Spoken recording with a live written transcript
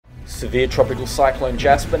Severe Tropical Cyclone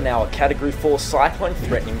Jasper, now a Category 4 cyclone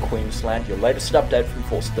threatening Queensland. Your latest update from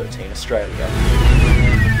Force 13 Australia.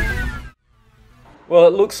 Well,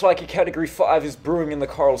 it looks like a Category 5 is brewing in the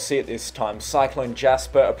Coral Sea at this time. Cyclone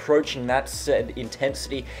Jasper approaching that said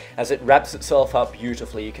intensity as it wraps itself up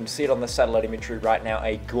beautifully. You can see it on the satellite imagery right now,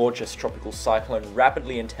 a gorgeous tropical cyclone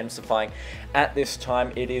rapidly intensifying at this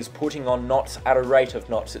time. It is putting on knots at a rate of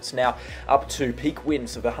knots. It's now up to peak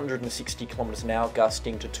winds of 160 kilometers an hour,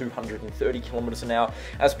 gusting to 230 kilometers an hour.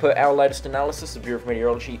 As per our latest analysis, the Bureau of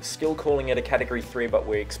Meteorology still calling it a Category 3, but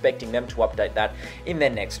we're expecting them to update that in their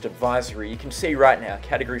next advisory. You can see right now,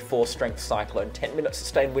 Category 4 strength cyclone, 10-minute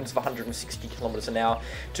sustained winds of 160 kilometers an hour,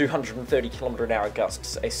 230 kilometer an hour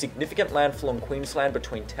gusts. A significant landfall on Queensland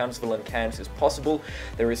between Townsville and Cairns is possible.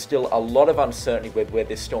 There is still a lot of uncertainty with where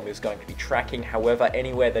this storm is going to be tracking. However,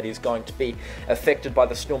 anywhere that is going to be affected by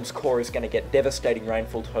the storm's core is going to get devastating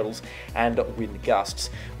rainfall totals and wind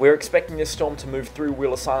gusts. We're expecting this storm to move through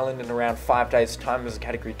Willis Island in around 5 days' time as a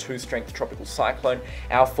Category 2 strength tropical cyclone.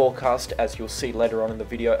 Our forecast, as you'll see later on in the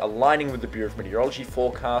video, aligning with the Bureau of Meteorology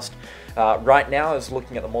forecast. Right now, as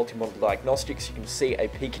looking at the multi-model diagnostics, you can see a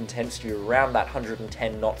peak intensity around that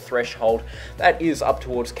 110 knot threshold. That is up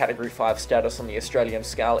towards Category 5 status on the Australian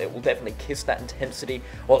scale. It will definitely kiss that intensity.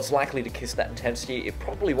 Well, it's likely to kiss that intensity. It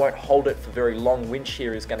probably won't hold it for very long. Wind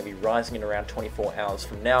shear is going to be rising in around 24 hours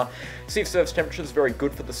from now. Sea surface temperature is very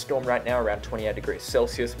good for the storm right now, around 28 degrees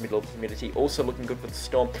Celsius. Middle of humidity also looking good for the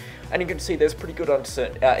storm. And you can see there's pretty good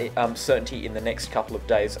uncertainty in the next couple of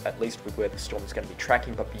days, at least with where the storm is going to be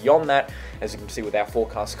tracking. But beyond that, as you can see with our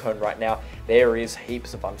forecast cone right now, there is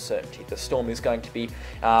heaps of uncertainty. The storm is going to be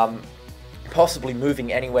possibly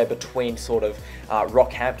moving anywhere between sort of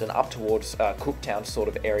Rockhampton up towards Cooktown sort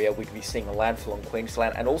of area. We could be seeing a landfall in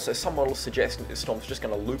Queensland, and also some models suggesting this storm's just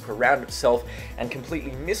going to loop around itself and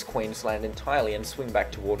completely miss Queensland entirely and swing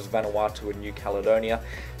back towards Vanuatu and New Caledonia.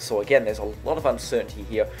 So again, there's a lot of uncertainty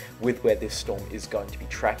here with where this storm is going to be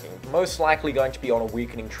tracking. Most likely going to be on a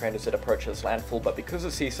weakening trend as it approaches landfall, but because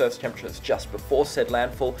the sea surface temperature is just before said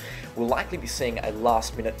landfall, we'll likely be seeing a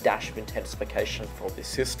last-minute dash of intensification for this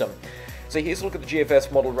system. So here's a look at the GFS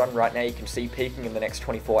model run right now. You can see peaking in the next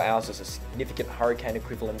 24 hours as a significant hurricane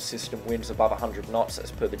equivalent system, winds above 100 knots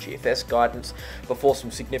as per the GFS guidance, before some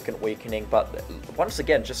significant weakening. But once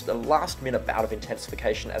again, just a last minute bout of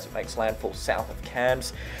intensification as it makes landfall south of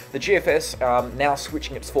Cairns. The GFS now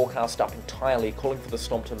switching its forecast up entirely, calling for the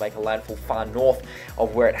storm to make a landfall far north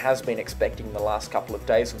of where it has been expecting in the last couple of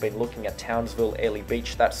days. We've been looking at Townsville, Airlie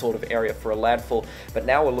Beach, that sort of area for a landfall, but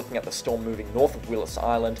now we're looking at the storm moving north of Willis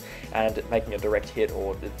Island and making a direct hit,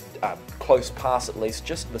 or close pass at least,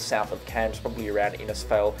 just to the south of Cairns, probably around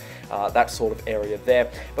Innisfail, that sort of area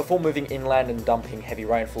there, before moving inland and dumping heavy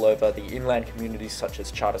rainfall over the inland communities such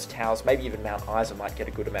as Charters Towers. Maybe even Mount Isa might get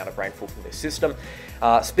a good amount of rainfall from this system.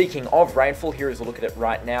 Speaking of rainfall, here is a look at it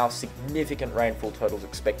right now. Significant rainfall totals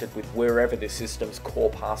expected with wherever this system's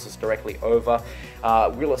core passes directly over.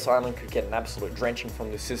 Willis Island could get an absolute drenching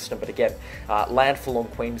from this system, but again, landfall on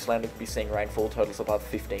Queensland, we could be seeing rainfall totals above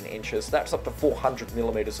 15 inches. That's up to 400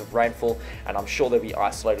 millimeters of rainfall, and I'm sure there'll be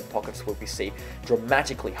isolated pockets where we see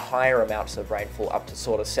dramatically higher amounts of rainfall, up to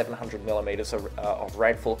sort of 700 millimeters of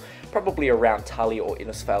rainfall, probably around Tully or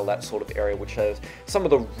Innisfail, that sort of area, which is some of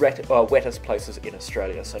the wettest places in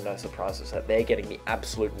Australia, so no surprises that they're getting the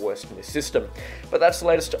absolute worst in this system. But that's the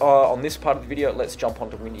latest on this part of the video. Let's jump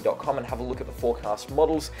onto windy.com and have a look at the forecast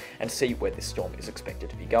models and see where this storm is expected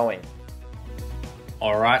to be going.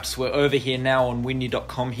 Alright, so we're over here now on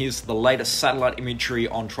windy.com. Here's the latest satellite imagery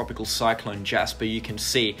on Tropical Cyclone Jasper. You can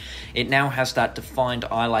see it now has that defined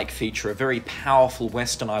eye-like feature, a very powerful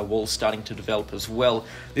western eye wall starting to develop as well.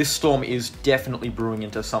 This storm is definitely brewing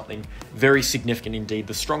into something very significant indeed.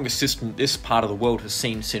 The strongest system this part of the world has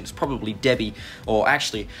seen since probably Debbie, or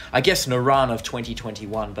actually, I guess Naran of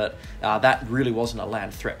 2021, but that really wasn't a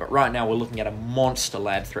land threat. But right now we're looking at a monster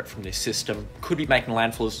land threat from this system. Could be making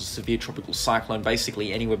landfall as a severe tropical cyclone, basically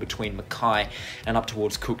anywhere between Mackay and up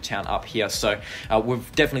towards Cooktown up here. So we've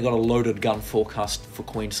definitely got a loaded gun forecast for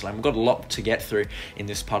Queensland. We've got a lot to get through in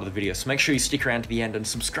this part of the video, so make sure you stick around to the end and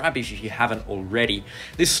subscribe if you haven't already.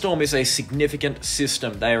 This storm is a significant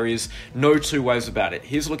system. There is no two ways about it.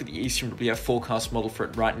 Here's a look at the Eastern WF forecast model for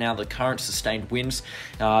it right now. The current sustained winds,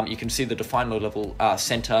 you can see the defined low level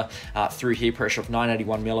center through here, pressure of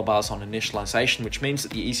 981 millibars on initialization, which means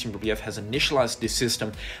that the Eastern WF has initialized this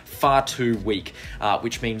system far too weak.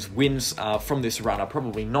 which means winds from this run are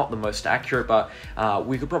probably not the most accurate, but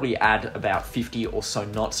we could probably add about 50 or so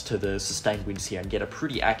knots to the sustained winds here and get a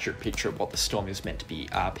pretty accurate picture of what the storm is meant to be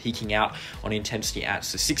peaking out on intensity at.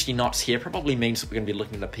 So 60 knots here probably means that we're going to be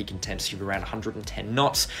looking at a peak intensity of around 110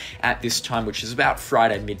 knots at this time, which is about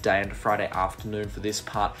Friday midday and Friday afternoon for this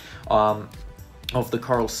part of the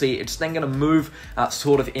Coral Sea. It's then going to move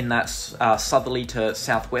sort of in that southerly to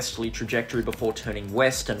southwesterly trajectory before turning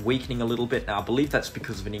west and weakening a little bit. Now, I believe that's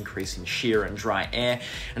because of an increase in shear and dry air.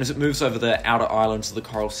 And as it moves over the outer islands of the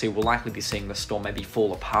Coral Sea, we'll likely be seeing the storm maybe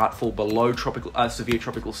fall apart, fall below severe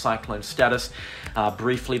tropical cyclone status,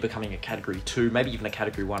 briefly becoming a Category 2, maybe even a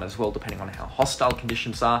Category 1 as well, depending on how hostile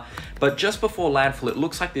conditions are. But just before landfall, it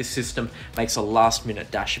looks like this system makes a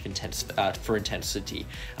last-minute dash of intensity,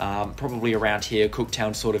 probably around here,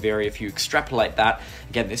 Cooktown sort of area. If you extrapolate that,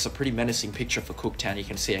 again, this is a pretty menacing picture for Cooktown. You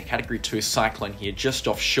can see a Category 2 cyclone here just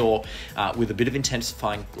offshore with a bit of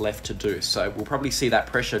intensifying left to do. So we'll probably see that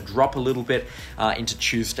pressure drop a little bit into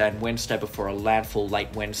Tuesday and Wednesday before a landfall late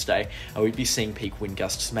Wednesday. We'd be seeing peak wind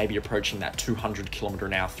gusts maybe approaching that 200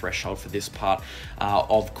 km/h threshold for this part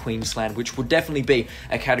of Queensland, which would definitely be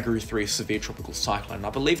a Category 3 severe tropical cyclone. And I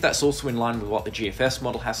believe that's also in line with what the GFS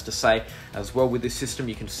model has to say as well with this system.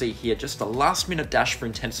 You can see here just a last-minute dash for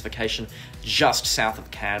intensification just south of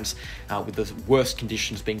Cairns, with the worst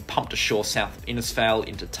conditions being pumped ashore south of Innisfail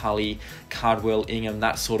into Tully, Cardwell, Ingham,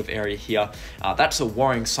 that sort of area here. That's a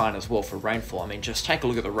worrying sign as well for rainfall. I mean, just take a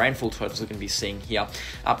look at the rainfall totals we're going to be seeing here.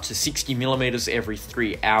 Up to 60 millimeters every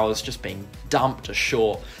 3 hours just being dumped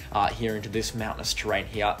ashore here into this mountainous terrain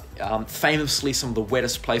here. Famously some of the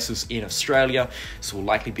wettest places in Australia, so we'll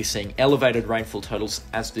likely be seeing elevated rainfall totals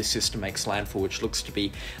as this system makes landfall, which looks to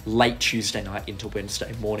be late Tuesday night into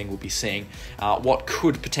Wednesday morning. We'll be seeing what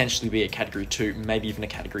could potentially be a Category 2, maybe even a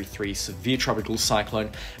Category 3 severe tropical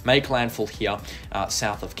cyclone make landfall here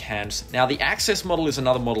south of Cairns. Now, the access model is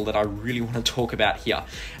another model that I really want to talk about here.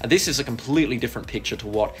 This is a completely different picture to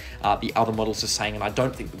what the other models are saying, and I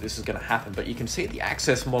don't think that this is going to happen, but you can see the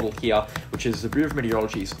access model here, which is the Bureau of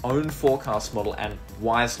Meteorology's own forecast model, and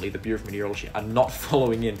wisely the Bureau of Meteorology are not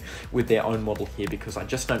following in with their own model here, because I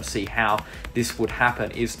just don't see how this would happen.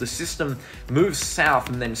 Is the system moves south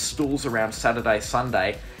and then stalls around Saturday,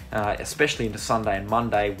 Sunday, especially into Sunday and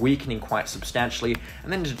Monday, weakening quite substantially,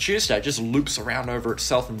 and then into Tuesday it just loops around over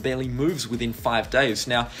itself and barely moves within 5 days.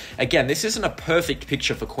 Now, again, this isn't a perfect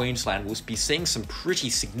picture for Queensland. We'll be seeing some pretty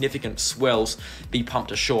significant swells be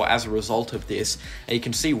pumped ashore as a result of this. You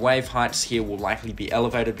can see wave heights here will likely be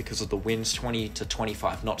elevated because of the winds, 20 to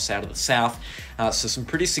 25 knots out of the south. So some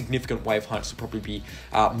pretty significant wave heights will probably be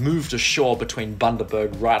moved ashore between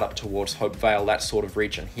Bundaberg right up towards Hope Vale, that sort of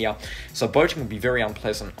region here. So boating will be very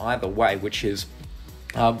unpleasant either way, which is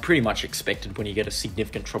pretty much expected when you get a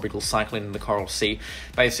significant tropical cyclone in the Coral Sea.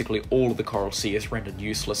 Basically, all of the Coral Sea is rendered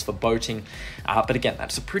useless for boating. But again,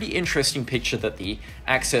 that's a pretty interesting picture that the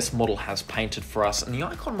Access model has painted for us. And the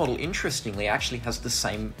Icon model, interestingly, actually has the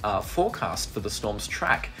same forecast for the storm's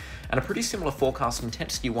track, and a pretty similar forecast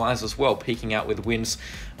intensity-wise as well, peaking out with winds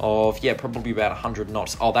of, probably about 100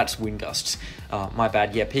 knots. Oh, that's wind gusts. My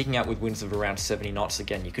bad. Yeah, peaking out with winds of around 70 knots.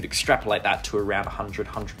 Again, you could extrapolate that to around 100,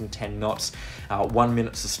 110 knots, 1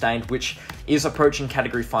 minute sustained, which is approaching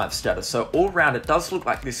Category 5 status. So all around, it does look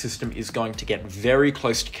like this system is going to get very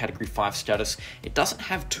close to Category 5 status. It doesn't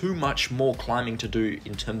have too much more climbing to do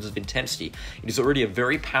in terms of intensity. It is already a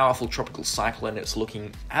very powerful tropical cyclone. It's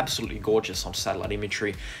looking absolutely gorgeous on satellite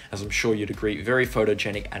imagery, as I'm sure you'd agree. Very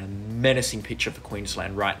photogenic and a menacing picture for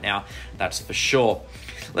Queensland right now, that's for sure.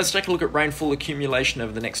 Let's take a look at rainfall accumulation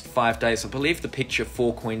over the next 5 days. I believe the picture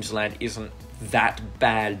for Queensland isn't that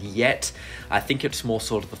bad yet. I think it's more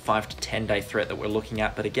sort of the 5 to 10 day threat that we're looking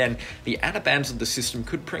at, but again, the outer bands of the system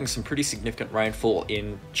could bring some pretty significant rainfall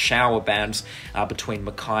in shower bands between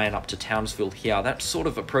Mackay and up to Townsville here. That's sort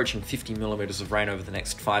of approaching 50 millimeters of rain over the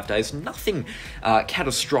next 5 days. Nothing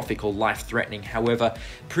catastrophic or life-threatening, however,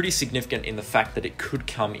 pretty significant in the fact that it could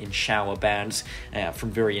come in shower bands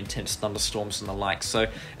from very intense thunderstorms and the like. So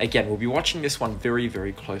again, we'll be watching this one very,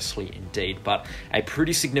 very closely indeed, but a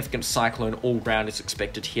pretty significant cyclone all round is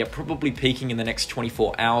expected here, probably peaking in the next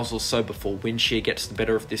 24 hours or so before wind shear gets the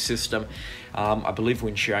better of this system. I believe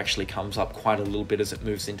wind shear actually comes up quite a little bit as it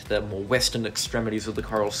moves into the more western extremities of the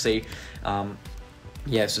Coral Sea.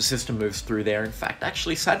 Yes, the system moves through there. In fact,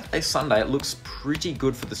 actually, Saturday, Sunday, it looks pretty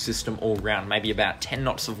good for the system all round. Maybe about 10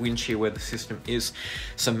 knots of wind shear where the system is.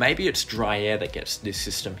 So maybe it's dry air that gets this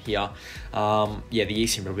system here. Yeah, the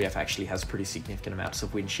ECMWF actually has pretty significant amounts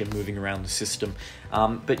of wind shear moving around the system.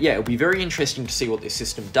 But yeah, it'll be very interesting to see what this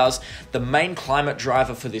system does. The main climate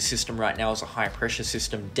driver for this system right now is a high pressure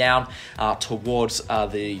system down towards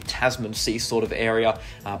the Tasman Sea sort of area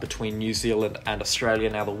between New Zealand and Australia.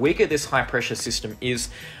 Now, the weaker this high pressure system is,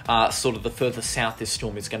 sort of the further south this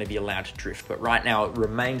storm is going to be allowed to drift. But right now it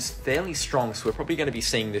remains fairly strong, so we're probably going to be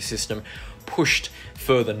seeing this system pushed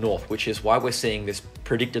further north, which is why we're seeing this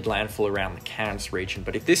predicted landfall around the Cairns region.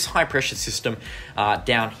 But if this high pressure system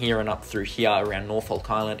down here and up through here around Norfolk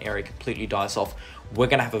Island area completely dies off, we're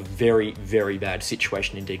going to have a very, very bad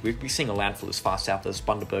situation indeed. We'll be seeing a landfall as far south as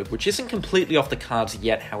Bundaberg, which isn't completely off the cards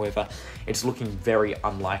yet. However, it's looking very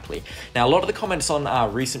unlikely. Now, a lot of the comments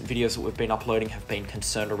on recent videos that we've been uploading have been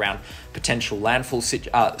concerned around potential landfall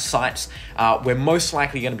sites. We're most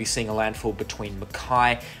likely going to be seeing a landfall between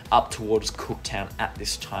Mackay up towards Cooktown at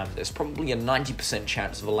this time. There's probably a 90%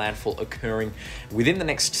 chance of a landfall occurring within the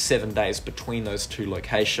next 7 days between those two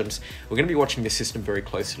locations. We're going to be watching this system very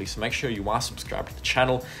closely, so make sure you are subscribed to the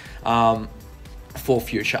channel for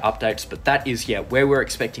future updates. But that is, yeah, where we're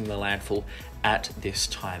expecting the landfall at this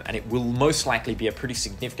time, and it will most likely be a pretty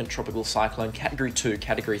significant tropical cyclone. Category 2,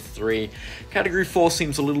 Category 3. Category 4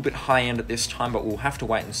 seems a little bit high end at this time, but we'll have to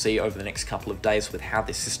wait and see over the next couple of days with how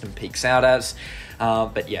this system peaks out as.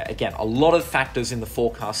 But yeah, again, a lot of factors in the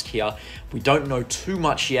forecast here. We don't know too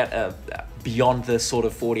much yet beyond the sort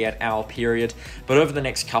of 48-hour period, but over the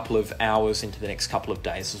next couple of hours into the next couple of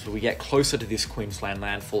days, as we get closer to this Queensland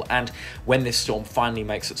landfall, and when this storm finally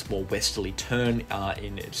makes its more westerly turn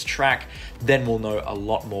in its track, then we'll know a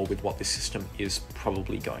lot more with what this system is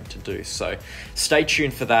probably going to do. So stay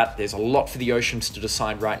tuned for that. There's a lot for the oceans to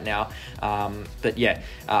decide right now. But yeah,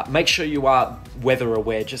 make sure you are weather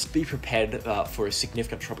aware. Just be prepared for a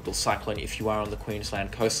significant tropical cyclone if you are on the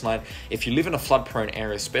Queensland coastline. If you live in a flood-prone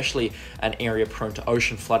area, especially an area prone to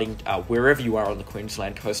ocean flooding, wherever you are on the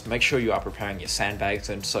Queensland coast, make sure you are preparing your sandbags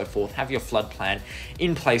and so forth. Have your flood plan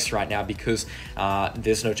in place right now, because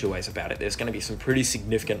there's no two ways about it. There's going to be some pretty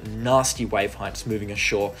significant, nasty wave heights moving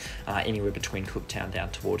ashore anywhere between Cooktown down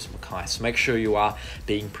towards Mackay. So make sure you are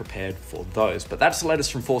being prepared for those. But that's the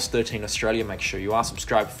latest from Force 13 Australia. Make sure you are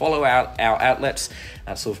subscribed, follow our outlets.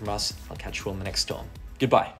 That's all from us. I'll catch you on the next storm. Goodbye.